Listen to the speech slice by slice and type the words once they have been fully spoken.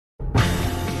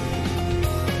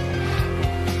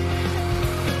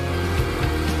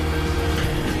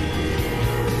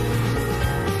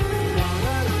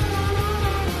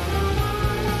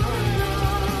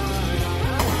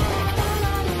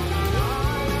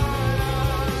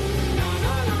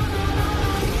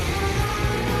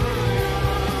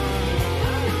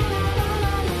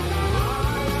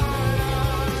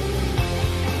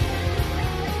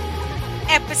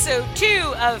Episode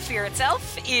 2 of Fear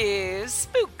Itself is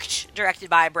Spooked, directed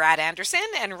by Brad Anderson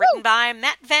and written by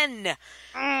Matt Venn.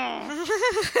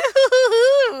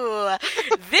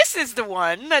 This is the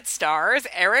one that stars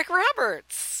Eric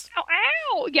Roberts.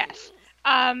 Ow! Yes.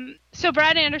 So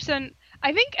Brad Anderson,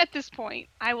 I think at this point,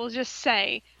 I will just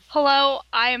say, hello,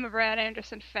 I am a Brad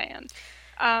Anderson fan.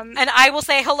 And I will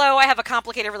say, hello, I have a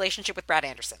complicated relationship with Brad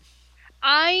Anderson.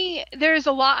 There's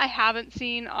a lot I haven't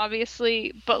seen,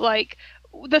 obviously, but like,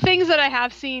 the things that I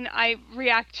have seen, I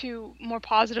react to more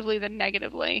positively than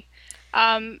negatively.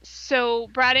 So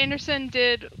Brad Anderson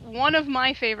did one of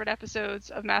my favorite episodes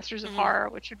of Masters of Horror,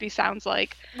 which would be Sounds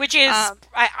Like. Which is,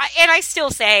 I still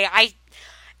say,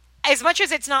 as much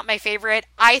as it's not my favorite,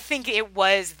 I think it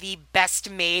was the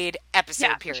best made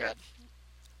episode, period. Sure.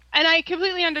 And I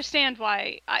completely understand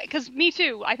why, because me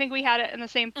too, I think we had it in the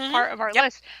same part of our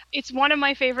list. It's one of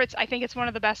my favorites. I think it's one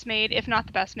of the best made, if not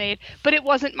the best made, but it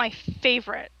wasn't my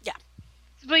favorite. Yeah.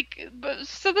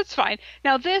 So that's fine.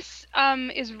 Now this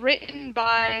is written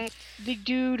by the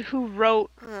dude who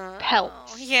wrote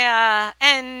Pelts. Yeah,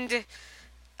 and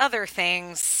other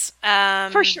things.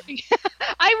 For sure.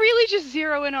 I really just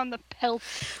zero in on the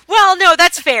Pelts. Well, no,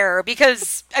 that's fair,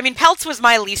 because, I mean, Pelts was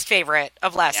my least favorite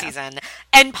of last season,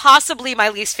 and possibly my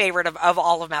least favorite of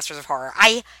all of Masters of Horror.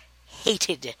 I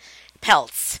hated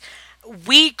Pelts.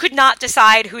 We could not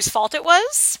decide whose fault it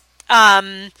was.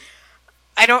 I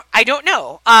don't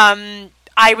know.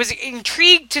 I was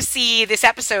intrigued to see this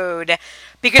episode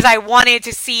because I wanted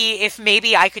to see if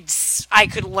maybe I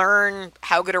could learn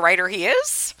how good a writer he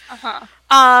is.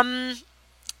 I'm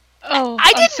so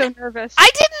nervous. I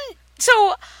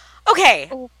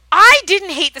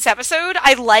didn't hate this episode.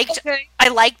 I liked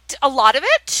a lot of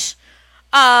it.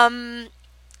 But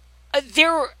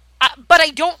I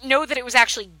don't know that it was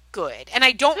actually good, and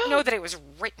I don't know that it was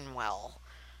written well.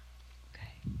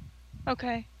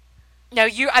 Okay. Now,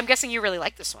 I'm guessing you really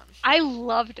like this one. I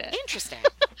loved it. Interesting.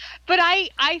 But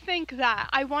I think that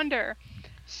I wonder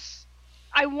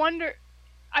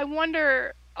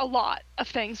a lot of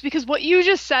things, because what you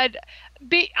just said,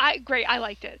 great, I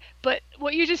liked it. But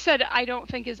what you just said, I don't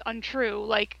think is untrue.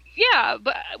 Like, yeah,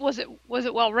 but was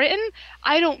it well written?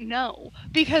 I don't know,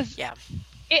 because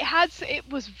it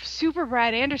was super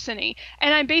Brad Anderson-y,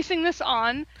 and I'm basing this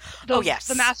on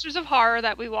the Masters of Horror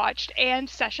that we watched and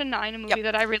Session 9, a movie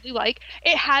that I really like.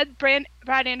 It had Brad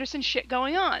Anderson shit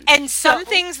going on. And some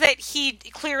things that he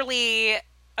clearly,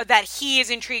 that he is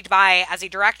intrigued by as a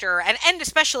director, and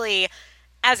especially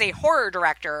as a horror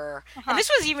director. And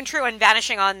this was even true in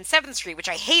Vanishing on 7th Street, which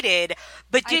I hated,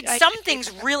 but did some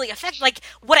things really affect, like,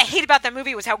 what I hate about that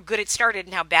movie was how good it started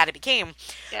and how bad it became.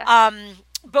 Yeah.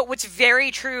 But what's very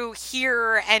true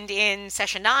here and in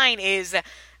Session 9 is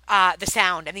the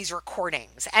sound and these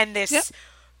recordings. And this,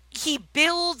 he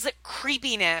builds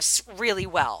creepiness really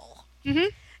well. Mm-hmm.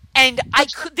 And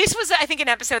this was, I think, an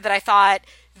episode that I thought,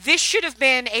 this should have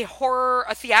been a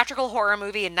theatrical horror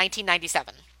movie in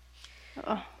 1997.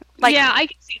 Yeah, I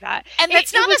can see that. And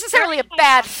that's not necessarily a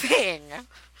bad thing.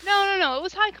 No, it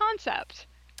was high concept.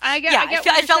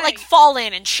 I felt like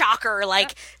Fallen and Shocker,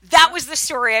 that was the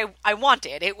story I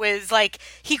wanted. It was like,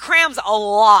 he crams a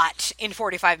lot in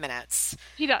 45 minutes.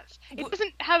 He does. It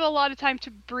doesn't have a lot of time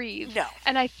to breathe. No.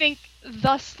 And I think,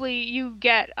 thusly, you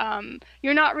get,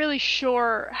 you're not really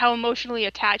sure how emotionally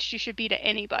attached you should be to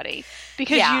anybody,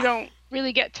 because you don't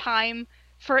really get time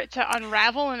for it to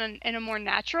unravel in a more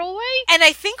natural way. And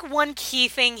I think one key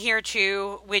thing here,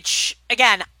 too, which,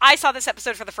 again, I saw this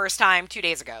episode for the first time 2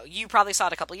 days ago. You probably saw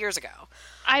it a couple years ago.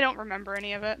 I don't remember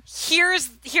any of it. Here's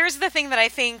the thing that I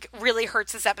think really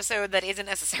hurts this episode that isn't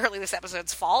necessarily this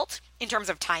episode's fault in terms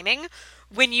of timing.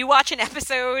 When you watch an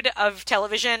episode of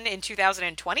television in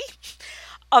 2020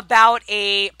 about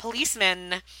a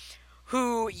policeman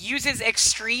who uses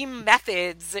extreme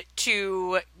methods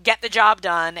to get the job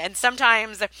done, and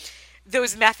sometimes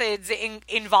those methods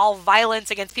involve violence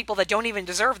against people that don't even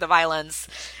deserve the violence.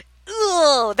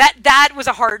 Ugh, that was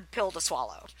a hard pill to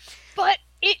swallow. But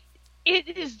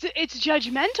it's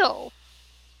judgmental.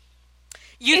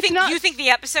 You think the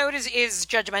episode is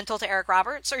judgmental to Eric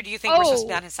Roberts, or do you think we're supposed to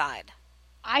be on his side?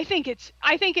 I think it's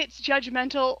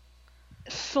judgmental /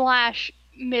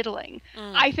 middling.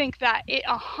 I think that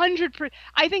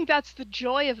I think that's the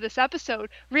joy of this episode,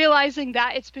 realizing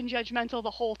that it's been judgmental the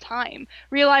whole time,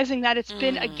 realizing that it's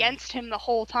been against him the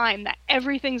whole time, that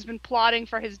everything's been plotting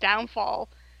for his downfall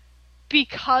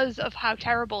because of how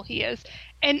terrible he is.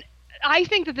 And I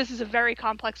think that this is a very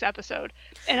complex episode,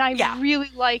 and I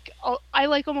really like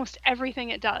almost everything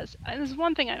it does. And there's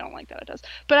one thing I don't like that it does,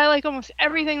 but I like almost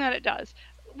everything that it does.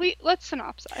 Let's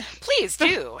synopsize. Please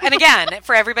do. And again,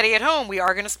 for everybody at home, we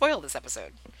are going to spoil this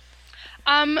episode.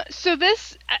 So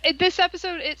this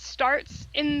episode, it starts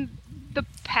in the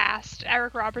past,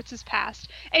 Eric Roberts' past,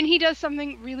 and he does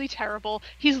something really terrible.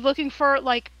 He's looking for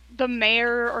like the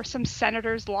mayor or some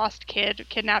senator's lost kid,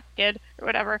 kidnapped kid, or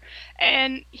whatever,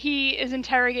 and he is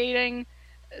interrogating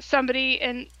somebody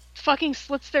and fucking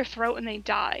slits their throat and they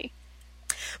die.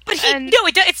 But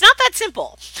it's not that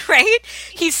simple, right?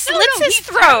 He slits his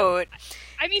throat.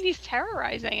 I mean, he's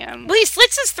terrorizing him. Well, he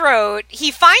slits his throat. He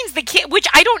finds the kid, which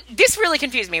this really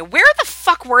confused me. Where the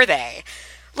fuck were they?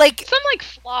 Like some like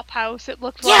flop house. It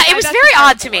looked like. Yeah, it was very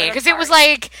odd to me because it was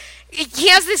like he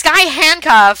has this guy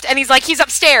handcuffed and he's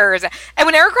upstairs. And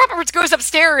when Eric Roberts goes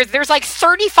upstairs, there's like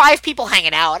 35 people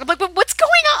hanging out. I'm like, what's going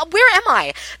on? Where am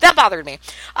I? That bothered me.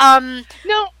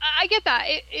 No, I get that.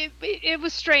 It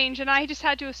was strange, and I just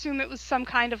had to assume it was some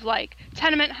kind of like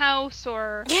tenement house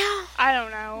or I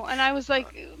don't know. And I was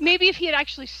like, maybe if he had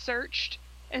actually searched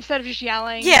instead of just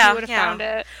yelling, he would have found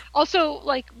it. Also,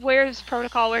 like, where's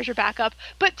protocol? Where's your backup?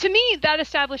 But to me, that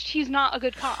established he's not a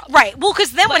good cop. Right. Well,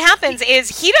 because then what happens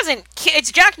is he doesn't... It's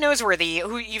Jack Noseworthy,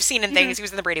 who you've seen in things. He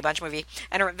was in the Brady Bunch movie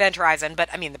and Event Horizon, but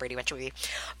I mean the Brady Bunch movie.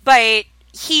 But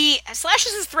he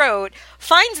slashes his throat,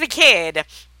 finds the kid...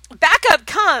 Backup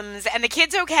comes, and the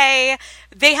kid's okay.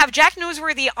 They have Jack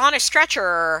Noseworthy on a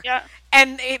stretcher. Yeah.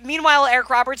 And meanwhile, Eric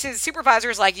Roberts' supervisor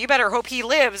is like, you better hope he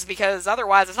lives, because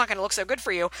otherwise it's not going to look so good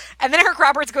for you. And then Eric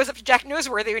Roberts goes up to Jack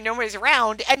Noseworthy when nobody's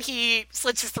around, and he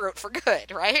slits his throat for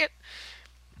good, right?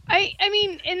 I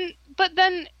mean, but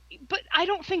I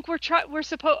don't think we're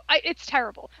supposed... It's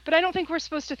terrible. But I don't think we're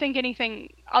supposed to think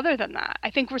anything other than that.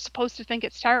 I think we're supposed to think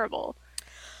it's terrible.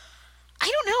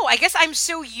 I don't know. I guess I'm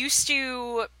so used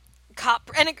to...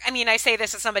 And I mean, I say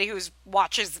this as somebody who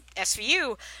watches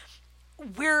SVU,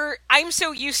 where I'm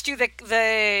so used to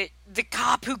the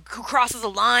cop who crosses a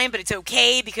line, but it's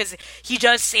okay because he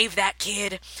does save that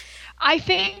kid. I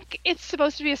think it's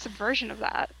supposed to be a subversion of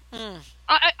that.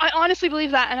 I honestly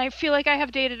believe that, and I feel like I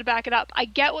have data to back it up. I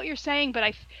get what you're saying, but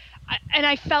I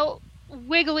felt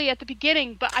wiggly at the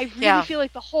beginning, but I really feel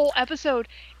like the whole episode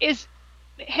is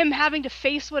him having to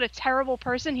face what a terrible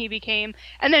person he became,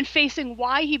 and then facing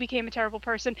why he became a terrible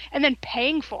person, and then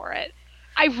paying for it.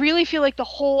 I really feel like the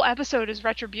whole episode is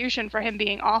retribution for him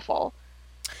being awful.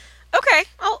 Okay,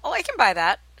 I can buy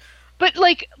that. But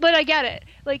I get it.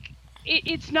 Like,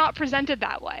 it's not presented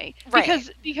that way,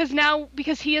 right?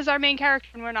 Because he is our main character,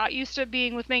 and we're not used to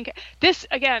being with this,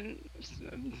 again,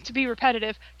 to be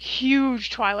repetitive, huge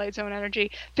Twilight Zone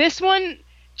energy. This one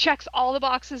checks all the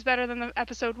boxes better than the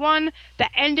episode 1. The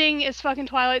ending is fucking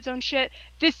Twilight Zone shit.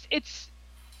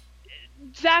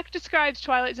 Zach describes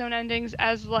Twilight Zone endings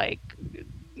as like,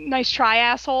 nice try,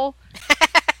 asshole.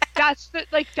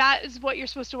 That is what you're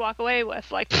supposed to walk away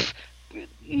with. Like, pfft.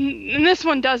 And this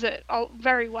one does it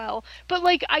very well. But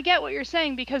like, I get what you're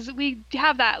saying, because we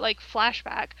have that like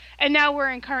flashback, and now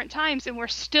we're in current times, and we're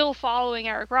still following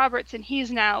Eric Roberts, and he's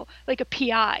now like a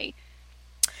PI.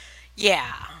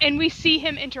 Yeah. And we see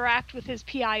him interact with his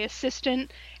PI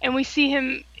assistant, and we see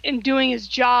him in doing his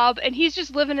job, and he's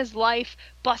just living his life,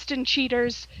 busting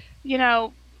cheaters, you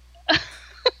know,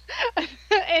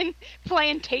 and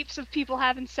playing tapes of people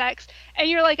having sex. And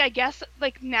you're like, I guess,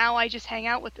 like, now I just hang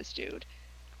out with this dude.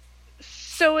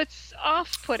 So it's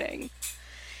off-putting.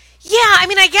 Yeah, I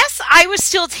mean, I guess I was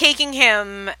still taking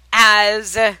him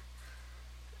as... I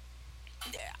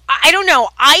don't know.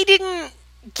 I didn't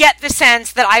get the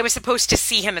sense that I was supposed to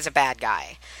see him as a bad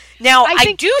guy. Now,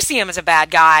 I do see him as a bad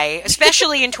guy,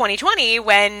 especially in 2020,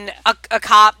 when a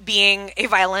cop being a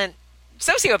violent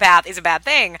sociopath is a bad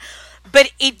thing.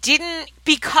 But it didn't,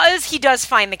 because he does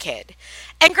find the kid.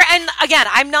 And again,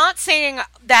 I'm not saying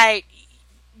that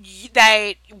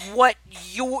what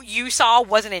you saw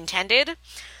wasn't intended.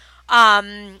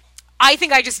 I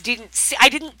think I just I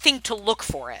didn't think to look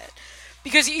for it.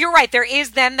 Because you're right, there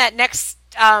is then that next...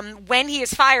 when he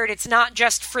is fired, it's not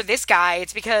just for this guy.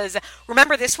 It's because,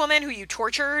 remember this woman who you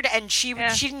tortured, and she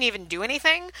didn't even do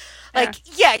anything? Like,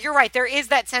 yeah, you're right. There is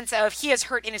that sense of he has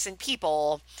hurt innocent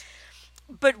people.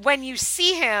 But when you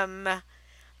see him,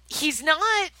 he's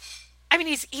not... I mean,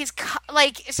 he's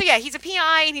like... So yeah, he's a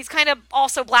PI, and he's kind of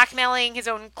also blackmailing his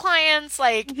own clients.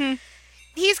 Like,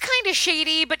 he's kind of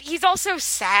shady, but he's also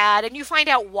sad, and you find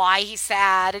out why he's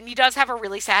sad, and he does have a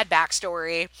really sad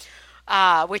backstory.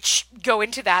 Which, go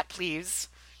into that, please.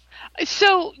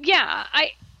 So, yeah,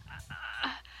 I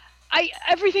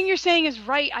everything you're saying is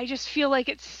right. I just feel like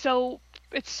it's so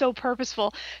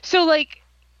purposeful. So, like,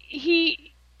 you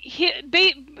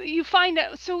find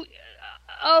out, so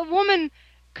a woman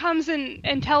comes in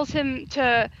and tells him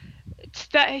to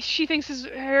that she thinks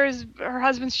her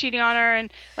husband's cheating on her,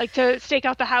 and like to stake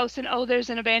out the house, and there's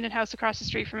an abandoned house across the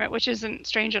street from it, which isn't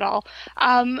strange at all.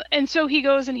 And so he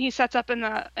goes and he sets up in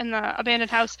the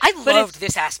abandoned house. I loved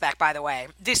this aspect, by the way.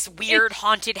 This weird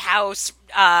haunted house,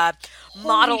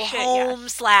 model home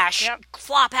 /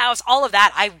 flop house, all of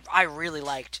that I really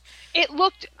liked. It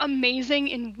looked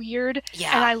amazing and weird,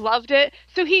 and I loved it.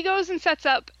 So he goes and sets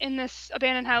up in this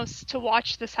abandoned house to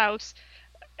watch this house,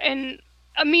 and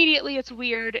immediately it's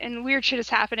weird, and weird shit is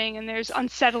happening, and there's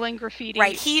unsettling graffiti.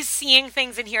 Right, he's seeing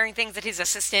things and hearing things that his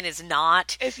assistant is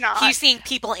not. It's not. He's seeing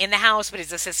people in the house, but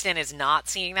his assistant is not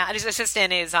seeing that. His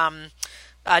assistant is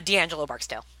D'Angelo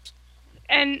Barksdale.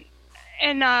 And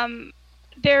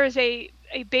there is a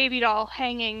baby doll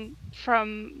hanging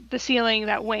from the ceiling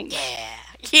that winks. Yeah.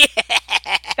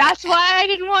 That's why I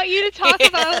didn't want you to talk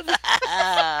about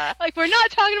like, we're not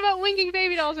talking about winking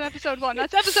baby dolls in episode 1.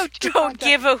 That's episode 2. Don't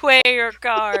give away your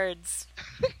cards.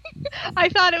 I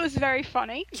thought it was very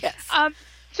funny. Yes.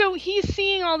 So he's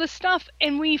seeing all this stuff,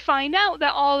 and we find out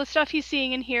that all the stuff he's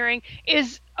seeing and hearing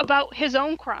is about his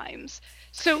own crimes.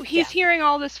 So he's hearing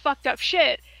all this fucked up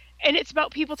shit, and it's about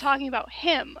people talking about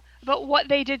him, about what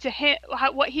they did to him,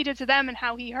 what he did to them, and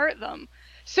how he hurt them.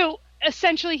 So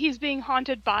essentially he's being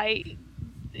haunted by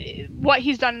what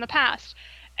he's done in the past.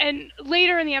 And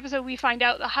later in the episode we find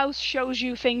out the house shows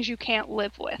you things you can't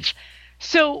live with.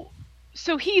 So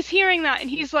he's hearing that, and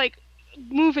he's like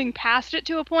moving past it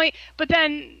to a point, but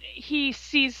then he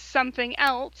sees something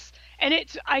else, and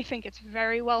I think it's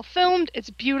very well filmed. It's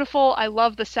beautiful. I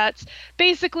love the sets.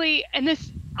 Basically, and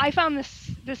I found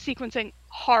this sequencing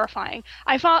horrifying.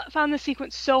 I found this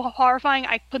sequence so horrifying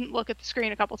I couldn't look at the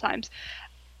screen a couple times.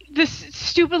 This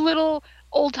stupid little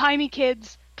old-timey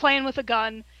kids playing with a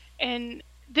gun, and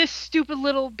this stupid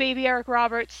little baby Eric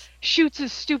Roberts shoots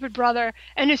his stupid brother,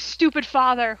 and his stupid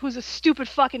father, who's a stupid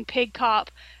fucking pig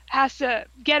cop, has to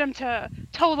get him to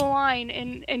toe the line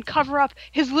and cover up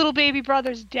his little baby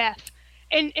brother's death.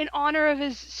 And in honor of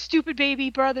his stupid baby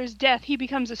brother's death, he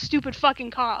becomes a stupid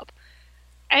fucking cop.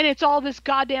 And it's all this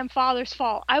goddamn father's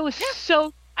fault. I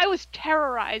was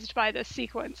terrorized by this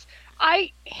sequence.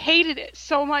 I hated it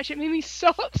so much. It made me so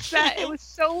upset. It was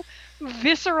so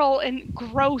visceral and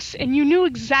gross, and you knew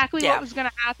exactly what was going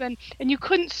to happen, and you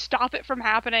couldn't stop it from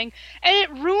happening. And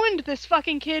it ruined this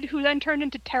fucking kid who then turned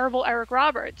into terrible Eric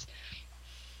Roberts.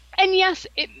 And yes,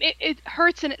 it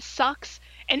hurts and it sucks,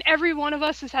 and every one of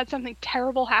us has had something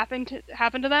terrible happen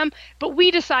to them, but we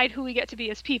decide who we get to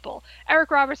be as people. Eric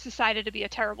Roberts decided to be a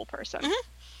terrible person. Mm-hmm.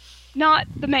 Not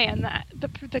the man,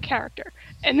 the character.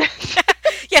 And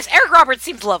yes, Eric Roberts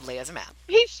seems lovely as a man.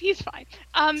 He's fine.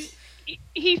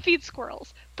 He feeds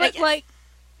squirrels, but like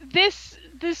this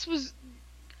was,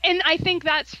 and I think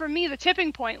that's for me the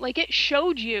tipping point. Like, it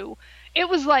showed you, it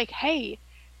was like, hey,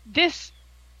 this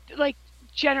like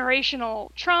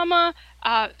generational trauma,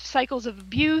 cycles of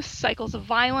abuse, cycles of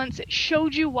violence. It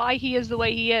showed you why he is the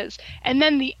way he is, and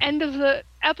then the end of the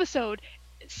episode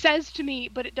says to me,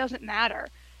 but it doesn't matter.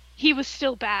 He was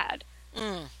still bad.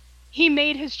 He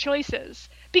made his choices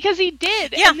because he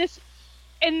did. Yeah.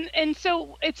 And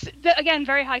so it's again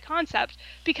very high concept,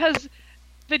 because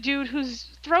the dude whose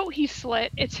throat he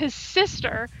slit, it's his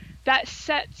sister that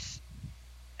sets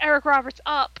Eric Roberts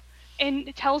up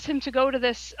and tells him to go to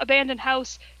this abandoned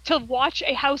house to watch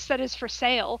a house that is for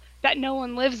sale that no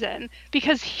one lives in,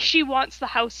 because she wants the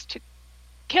house to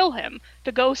kill him,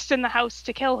 the ghost in the house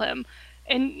to kill him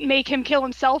and make him kill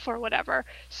himself or whatever.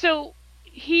 So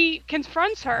he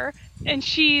confronts her, and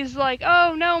she's like,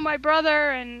 oh no, my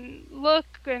brother, and look,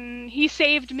 and he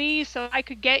saved me so I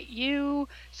could get you,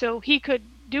 so he could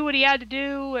do what he had to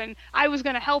do, and I was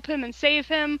going to help him and save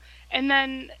him. And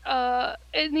then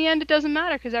in the end it doesn't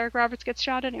matter, because Eric Roberts gets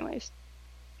shot anyways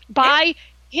by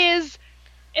his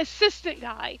assistant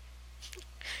guy,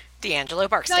 D'Angelo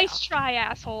Barksdale. Nice try,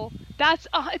 asshole. It's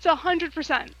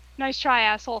 100% nice try,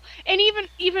 asshole. And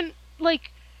even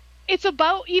like it's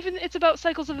about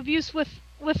cycles of abuse with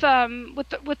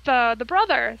the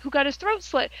brother who got his throat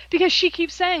slit, because she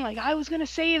keeps saying, like, I was going to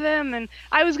save him and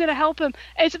I was going to help him.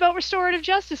 It's about restorative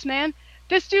justice, man.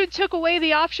 This dude took away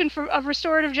the option of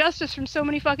restorative justice from so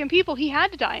many fucking people. He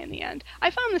had to die in the end.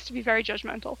 I found this to be very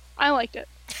judgmental. I liked it.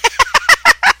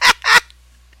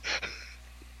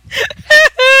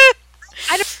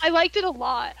 I liked it a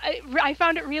lot. I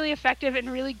found it really effective and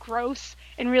really gross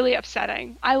and really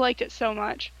upsetting. I liked it so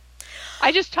much.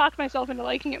 I just talked myself into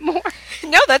liking it more.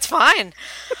 No, that's fine.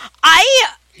 I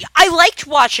liked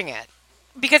watching it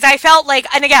because I felt like,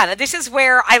 and again, this is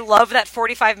where I love that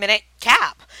 45-minute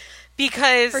cap,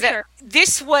 because sure.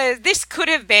 This could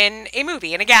have been a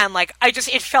movie. And again, like,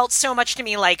 it felt so much to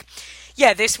me like,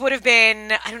 yeah, this would have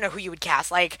been, I don't know who you would cast.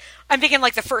 Like, I'm thinking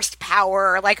like The First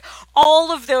Power, like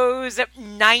all of those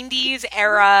 90s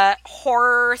era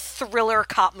horror thriller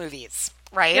cop movies,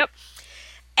 right? Yep.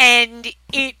 And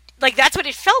it, like, that's what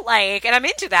it felt like. And I'm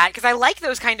into that because I like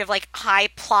those kind of like high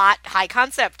plot, high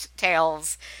concept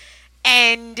tales.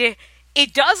 And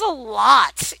it does a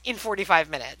lot in 45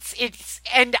 minutes.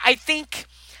 And I think,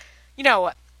 you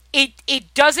know,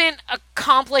 it doesn't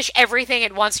accomplish everything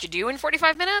it wants to do in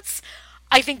 45 minutes.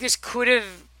 I think this could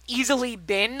have easily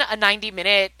been a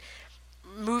 90-minute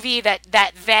movie that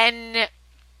then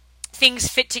things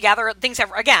fit together. Things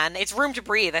have, again, it's room to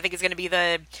breathe. I think is going to be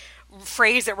the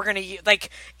phrase that we're going to use. Like,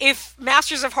 if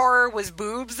Masters of Horror was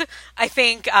boobs, I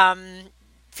think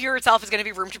Fear itself is going to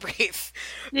be room to breathe.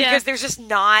 Yeah. Because there's just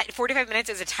not, 45 minutes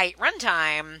is a tight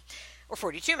runtime, or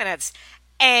 42 minutes,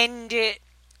 and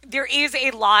there is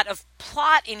a lot of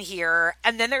plot in here,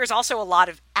 and then there's also a lot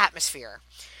of atmosphere,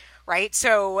 right?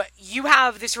 So you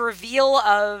have this reveal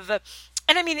of,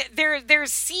 and I mean,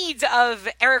 there's seeds of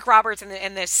Eric Roberts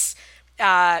in this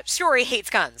story hates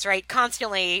guns, right?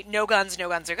 Constantly, no guns, no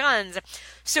guns, no guns.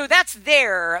 So that's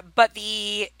there, but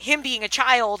him being a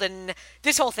child and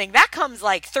this whole thing, that comes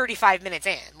like 35 minutes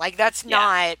in. Like, that's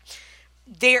not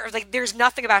there. Like, there's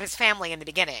nothing about his family in the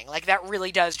beginning. Like, that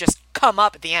really does just come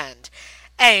up at the end.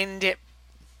 And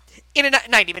in a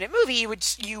 90-minute movie,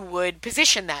 you would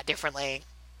position that differently.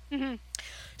 Mm-hmm.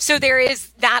 So there is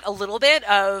that a little bit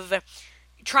of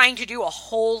trying to do a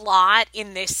whole lot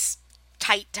in this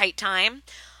tight time.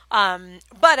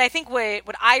 But I think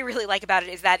what I really like about it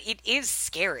is that it is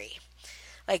scary.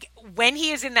 Like, when he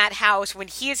is in that house, when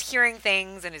he is hearing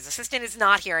things and his assistant is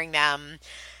not hearing them,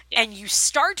 and you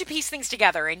start to piece things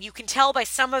together, and you can tell by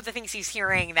some of the things he's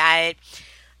hearing that,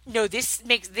 no, this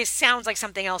sounds like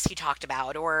something else he talked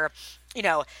about, or, you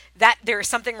know, that there's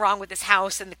something wrong with this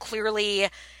house, and clearly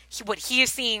what he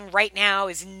is seeing right now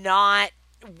is not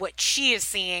what she is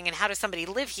seeing, and how does somebody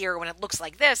live here when it looks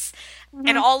like this,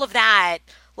 and all of that,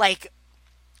 like,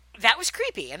 that was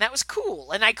creepy, and that was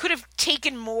cool, and I could have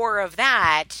taken more of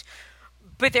that,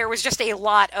 but there was just a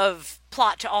lot of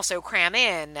plot to also cram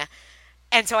in,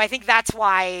 and so I think that's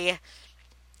why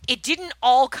it didn't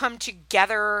all come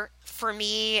together for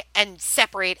me and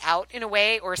separate out in a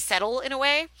way, or settle in a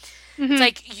way. It's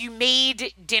like, you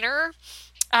made dinner,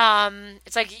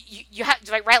 it's like, you have,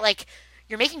 like, right, like,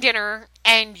 you're making dinner,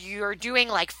 and you're doing,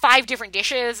 like, 5 different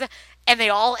dishes, and they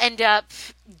all end up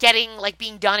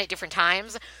being done at different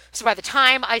times. So by the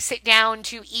time I sit down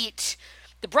to eat,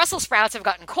 the Brussels sprouts have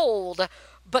gotten cold,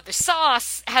 but the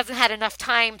sauce hasn't had enough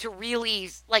time to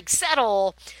really, like,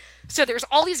 settle. So there's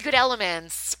all these good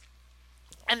elements,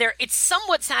 and it's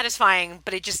somewhat satisfying,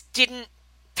 but it just didn't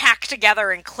pack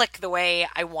together and click the way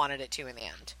I wanted it to in the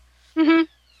end. Mm-hmm.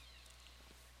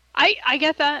 I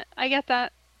get that.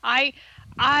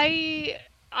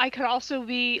 I could also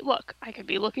be, I could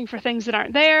be looking for things that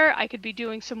aren't there. I could be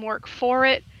doing some work for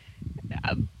it.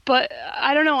 But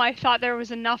I don't know, I thought there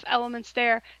was enough elements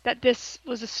there that this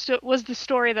was the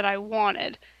story that I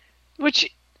wanted,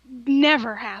 which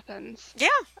never happens. Yeah.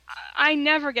 I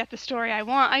never get the story I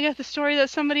want. I get the story that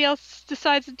somebody else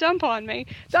decides to dump on me.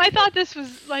 So I thought this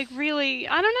was, like, really,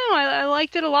 I don't know, I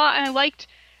liked it a lot, and I liked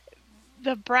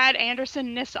the Brad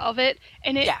Anderson-ness of it,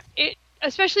 and it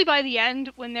especially by the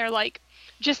end, when they're, like,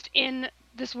 just in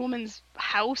this woman's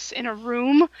house in a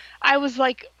room, I was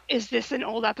like, is this an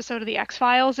old episode of the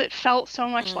X-Files? It felt so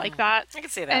much like that. I can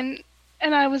see that.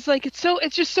 And I was like, it's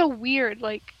just so weird.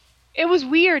 Like, it was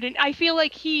weird, and I feel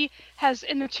like he has,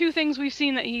 in the 2 things we've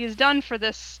seen that he has done for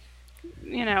this,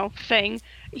 you know, thing,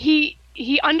 he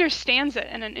understands it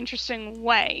in an interesting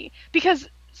way, because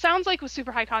sounds like with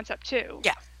Super High Concept too.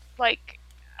 Yeah. Like,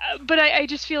 but I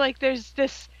just feel like there's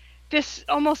this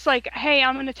almost like, hey,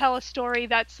 I'm going to tell a story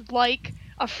that's like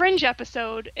a Fringe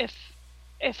episode if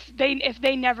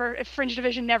Fringe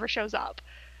Division never shows up.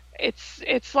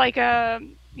 It's like a,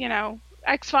 you know,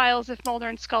 X-Files if Mulder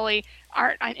and Scully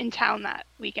aren't in town that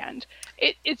weekend.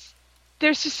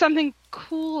 There's just something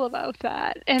cool about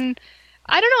that. And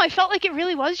I don't know, I felt like it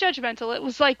really was judgmental. It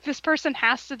was like, this person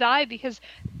has to die because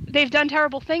they've done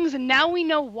terrible things, and now we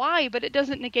know why, but it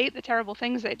doesn't negate the terrible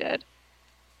things they did.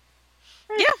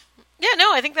 Yeah,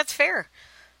 no, I think that's fair.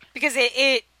 Because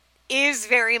it is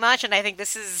very much, and I think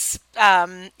this is,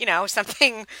 you know,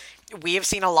 something we have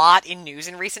seen a lot in news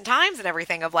in recent times and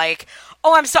everything, of like,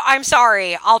 oh, I'm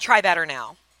sorry, I'll try better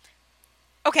now.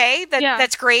 Okay,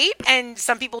 that's great, and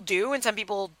some people do, and some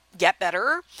people get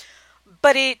better,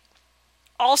 but it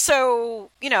also,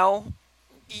 you know,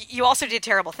 you also did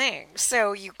terrible things,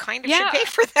 so you kind of should pay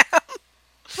for them.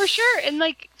 For sure. And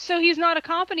like, so he's not a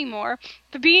cop anymore.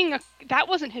 But that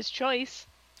wasn't his choice.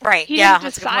 Right. He yeah,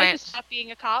 didn't decide to stop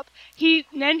being a cop.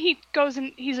 Then he goes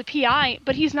and he's a PI,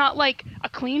 but he's not like a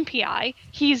clean PI.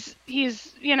 He's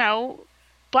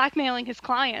blackmailing his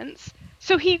clients.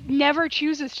 So he never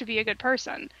chooses to be a good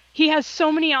person. He has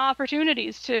so many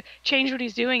opportunities to change what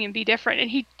he's doing and be different, and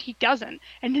he doesn't.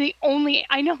 And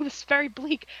I know this is very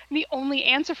bleak, and the only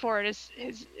answer for it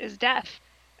is death.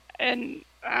 And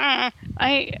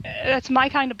that's my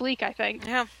kind of bleak, I think.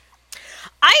 Yeah.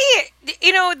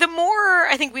 The more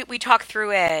I think we talk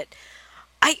through it,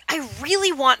 I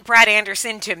really want Brad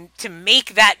Anderson to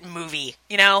make that movie,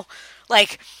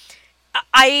 like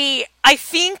I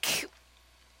think,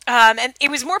 and it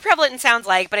was more prevalent in Sounds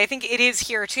Like, but I think it is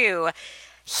here too.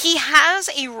 He has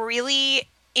a really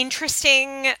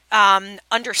interesting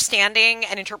understanding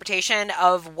and interpretation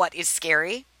of what is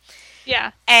scary.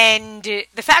 Yeah. And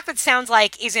the fact that Sounds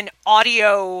Like is an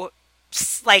audio,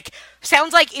 like,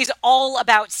 Sounds Like is all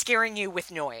about scaring you with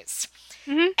noise.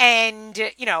 Mm-hmm.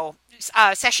 And,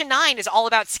 Session 9 is all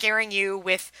about scaring you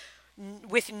with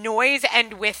noise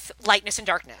and with lightness and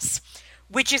darkness,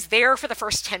 which is there for the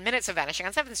first 10 minutes of Vanishing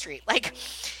on 7th Street. Like,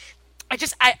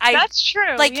 That's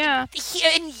true, like, yeah.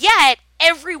 And yet,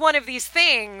 every one of these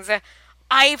things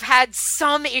I've had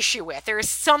some issue with. There is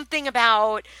something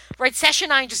about, right, Session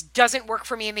 9 just doesn't work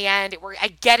for me in the end. I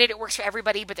get it works for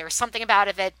everybody, but there's something about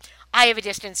it that I have a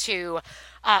distance to.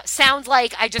 Sounds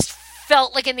Like I just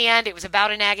felt like in the end it was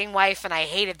about a nagging wife, and I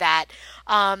hated that.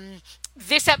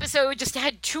 This episode just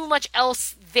had too much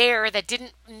else there that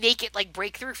didn't make it, like,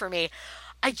 break through for me.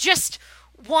 I just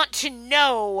want to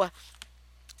know,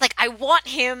 like, I want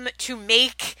him to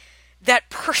make that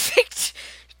perfect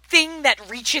thing that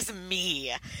reaches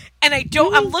me. And I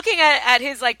don't, I'm looking at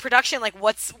his, like, production, like,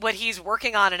 what he's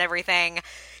working on and everything.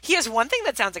 He has one thing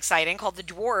that sounds exciting called The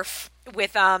Dwarf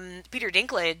with Peter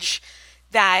Dinklage,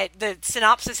 that the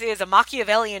synopsis is: a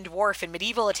Machiavellian dwarf in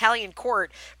medieval Italian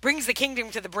court brings the kingdom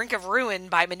to the brink of ruin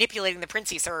by manipulating the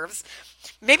prince he serves.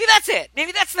 Maybe that's it.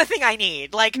 Maybe that's the thing I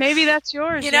need. Like, maybe that's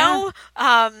yours. He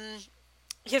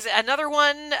has another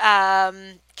one,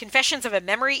 Confessions of a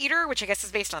Memory Eater, which I guess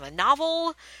is based on a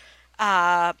novel.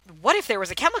 What if there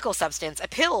was a chemical substance, a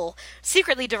pill,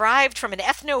 secretly derived from an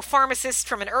ethnopharmacist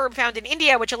from an herb found in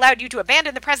India, which allowed you to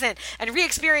abandon the present and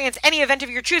re-experience any event of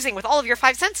your choosing with all of your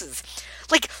 5 senses?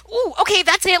 Like, ooh, okay,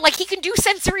 that's it. Like, he can do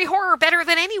sensory horror better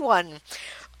than anyone.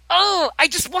 Oh, I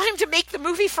just want him to make the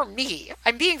movie for me.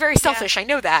 I'm being very selfish, I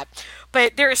know that.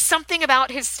 But there is something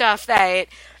about his stuff that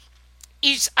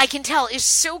I can tell is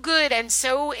so good and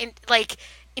so,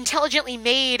 intelligently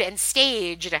made and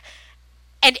staged.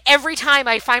 And every time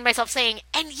I find myself saying,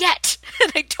 and yet,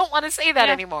 and I don't want to say that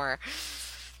anymore.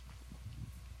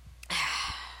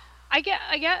 I get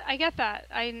that.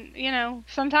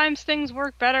 Sometimes things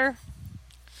work better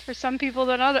for some people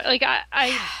than others. Like,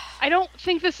 I don't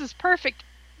think this is perfect.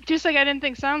 Just like I didn't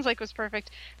think Sounds Like was perfect.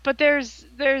 But there's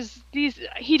these,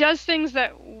 he does things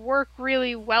that work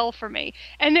really well for me.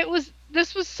 And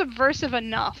this was subversive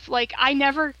enough. Like, I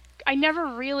never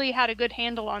really had a good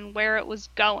handle on where it was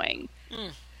going.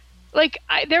 Like,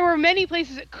 there were many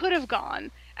places it could have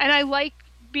gone, and I like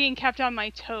being kept on my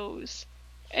toes,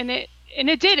 and it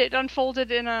did. It unfolded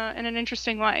in an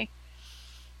interesting way.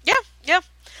 Yeah.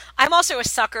 I'm also a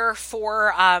sucker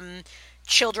for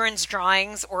children's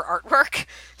drawings or artwork,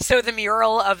 so the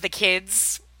mural of the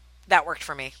kids, that worked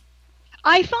for me.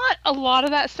 I thought a lot of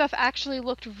that stuff actually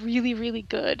looked really, really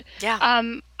good. Yeah.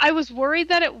 I was worried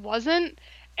that it wasn't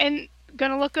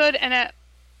gonna look good, and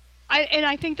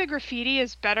I think the graffiti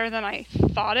is better than I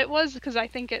thought it was, because I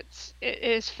think it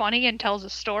is funny and tells a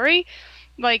story.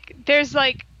 Like, there's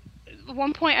like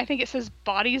one point I think it says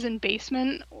bodies in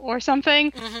basement or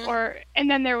something,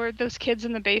 and then there were those kids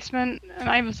in the basement, and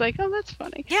I was like, oh, that's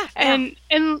funny. Yeah. And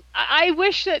I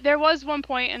wish that there was one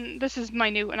point, and this is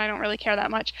minute and I don't really care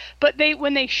that much, but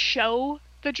when they show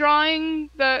the drawing,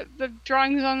 the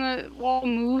drawings on the wall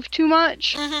move too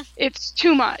much. It's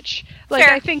too much. Like,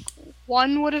 Fair. I think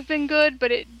one would have been good,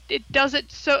 but it does it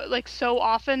so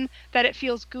often that it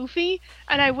feels goofy.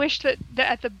 And I wish that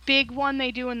at the big one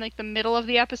they do in, like, the middle of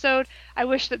the episode, I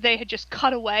wish that they had just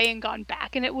cut away and gone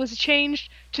back and it was changed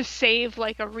to save,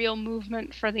 like, a real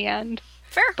movement for the end.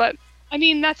 Fair. But I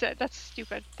mean, that's it. That's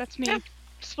stupid. That's me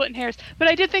splitting hairs. But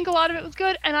I did think a lot of it was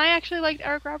good, and I actually liked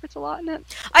Eric Roberts a lot in it.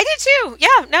 I did too.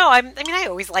 Yeah. No, I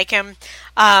always like him.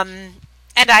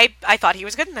 And I thought he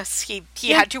was good in this.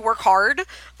 He had to work hard.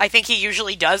 I think he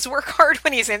usually does work hard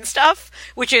when he's in stuff,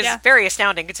 which is very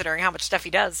astounding considering how much stuff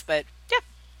he does. But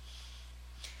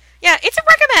yeah, it's a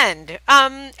recommend.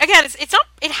 Again, it's not.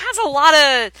 It has a lot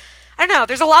of I don't know.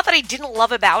 There's a lot that I didn't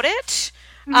love about it.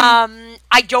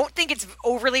 I don't think it's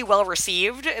overly well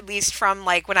received, at least from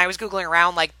like when I was Googling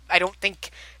around. Like, I don't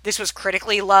think this was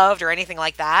critically loved or anything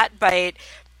like that, but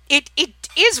it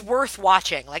is worth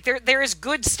watching. Like, there is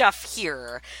good stuff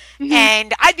here.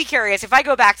 And I'd be curious if I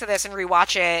go back to this and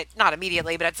rewatch it, not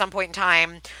immediately, but at some point in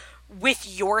time, with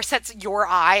your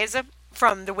eyes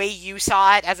from the way you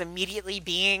saw it as immediately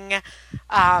being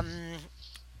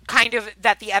kind of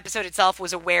that the episode itself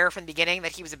was aware from the beginning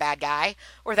that he was a bad guy,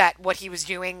 or that what he was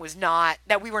doing was not,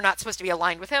 that we were not supposed to be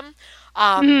aligned with him.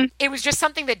 It was just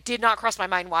something that did not cross my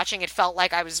mind watching. It felt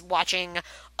like I was watching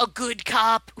a good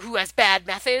cop who has bad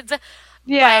methods.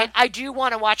 Yeah. But I do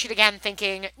want to watch it again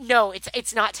thinking, no,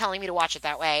 it's not telling me to watch it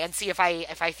that way, and see if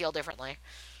I feel differently.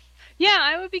 Yeah,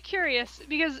 I would be curious,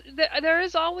 because there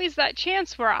is always that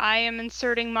chance where I am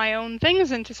inserting my own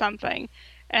things into something,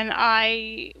 and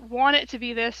I want it to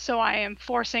be this, so I am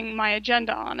forcing my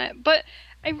agenda on it. But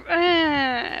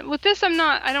with this,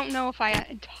 I don't know if I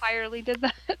entirely did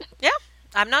that. Yeah,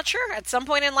 I'm not sure. At some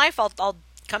point in life, I'll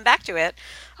come back to it.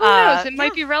 Who knows? It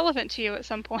might be relevant to you at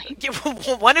some point.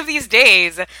 One of these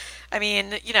days. I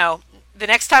mean, the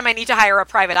next time I need to hire a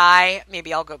private eye,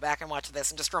 maybe I'll go back and watch this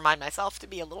and just remind myself to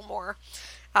be a little more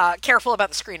careful about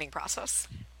the screening process.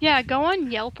 Yeah, go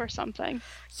on Yelp or something.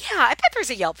 Yeah, I bet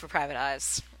there's a Yelp for private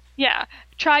eyes. Yeah,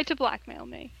 try to blackmail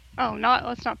me. Oh,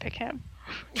 let's not pick him.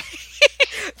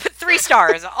 But 3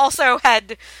 stars. Also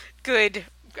had good,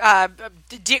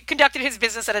 conducted his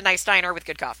business at a nice diner with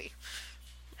good coffee.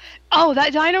 Oh,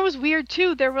 that diner was weird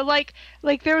too. There were like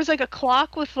there was like a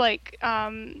clock with like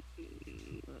the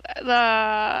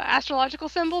astrological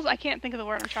symbols. I can't think of the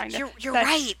word I'm trying to. You're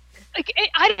right. Like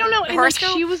I don't know. And like,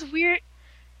 horoscope? she was weird.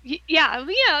 Yeah.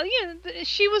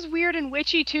 She was weird and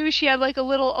witchy too. She had like a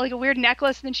weird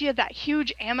necklace, and then she had that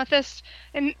huge amethyst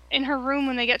in her room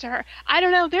when they get to her. I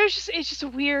don't know. It's just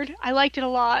weird. I liked it a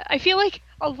lot. I feel like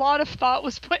a lot of thought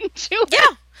was put into it.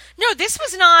 Yeah. No, this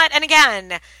was not. And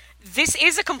again, this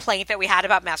is a complaint that we had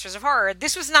about Masters of Horror.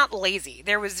 This was not lazy.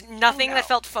 There was nothing that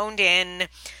felt phoned in.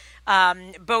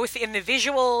 Both in the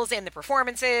visuals, in the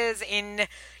performances,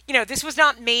 this was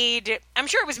not made, I'm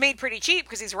sure it was made pretty cheap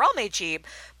because these were all made cheap,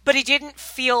 but it didn't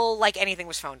feel like anything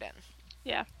was phoned in.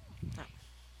 Yeah. Oh.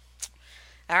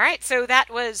 All right, so that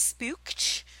was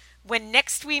Spooked. When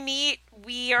next we meet,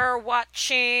 we are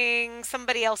watching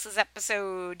somebody else's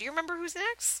episode. Do you remember who's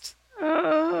next?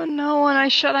 No, and I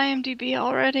shut IMDb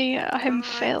already. I'm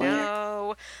failing.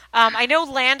 No. I know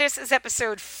Landis is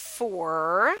episode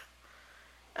 4.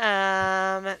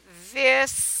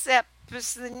 This episode,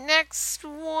 the next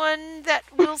one that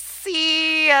we'll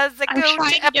see as I go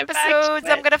to episodes,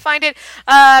 I'm going to find it.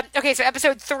 Okay, so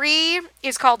episode 3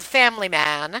 is called Family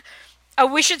Man.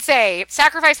 We should say,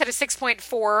 Sacrifice had a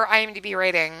 6.4 IMDb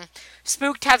rating.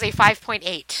 Spooked has a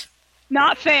 5.8.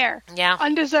 Not fair. Yeah.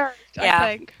 Undeserved,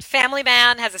 I think. Family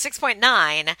Man has a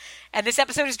 6.9, and this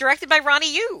episode is directed by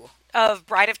Ronnie Yu of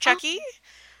Bride of Chucky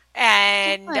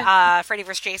and Freddy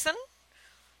vs. Jason.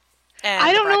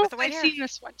 I don't know if I've seen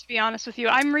this one, to be honest with you.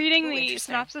 I'm reading the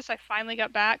synopsis. I finally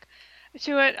got back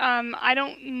to it. I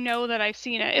don't know that I've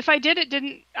seen it. If I did,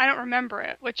 I don't remember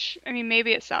it, which, I mean,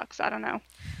 maybe it sucks. I don't know.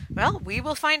 Well, we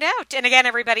will find out. And again,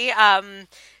 everybody,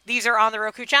 these are on the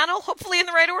Roku channel, hopefully in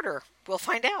the right order. We'll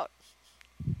find out.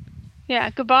 Yeah,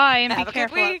 goodbye, and have be a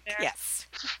careful good week. out there. Yes.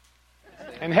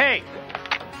 And hey,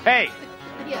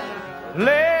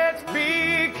 let's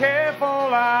be careful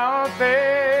out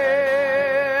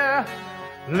there.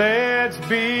 Let's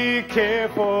be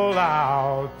careful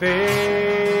out there.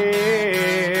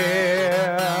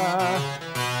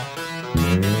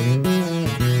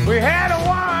 We had a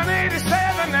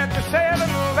 187 at the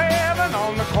 7-Eleven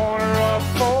on the corner of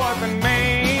 4th and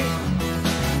Main.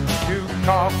 2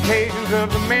 Caucasians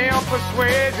of the male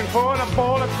persuasion put a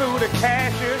bullet through the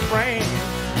cashier's brain.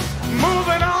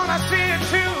 Moving on, I see a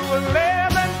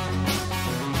 211,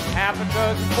 half a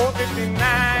dozen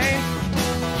 459.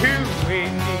 2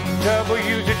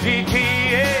 ADWs, a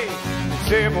GTA,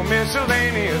 several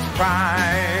miscellaneous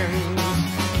crimes.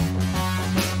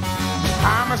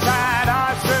 Homicide,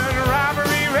 arson,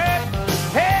 robbery, rape,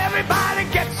 everybody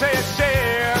gets their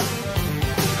share.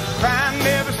 Crime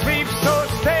never sleeps, so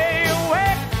stay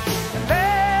awake.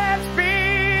 Let's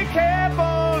be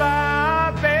careful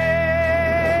out there.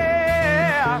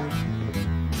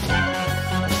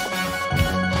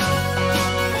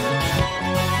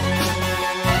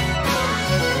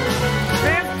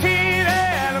 15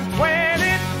 and 20,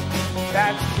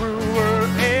 that's Brewer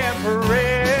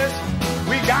Everest.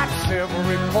 We got several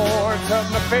reports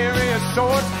of nefarious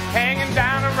sorts hanging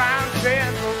down around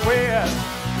Central West.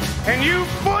 And you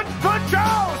foot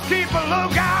patrols, keep a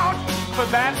lookout. for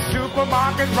that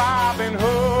supermarket Robin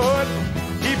Hood.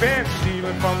 He been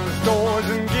stealing from the stores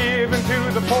and giving to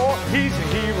the poor. He's the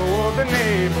hero of the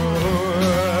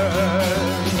neighborhood.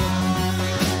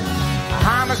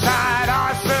 Homicide,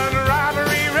 arson,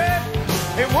 robbery, rape.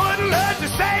 It wouldn't hurt to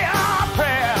say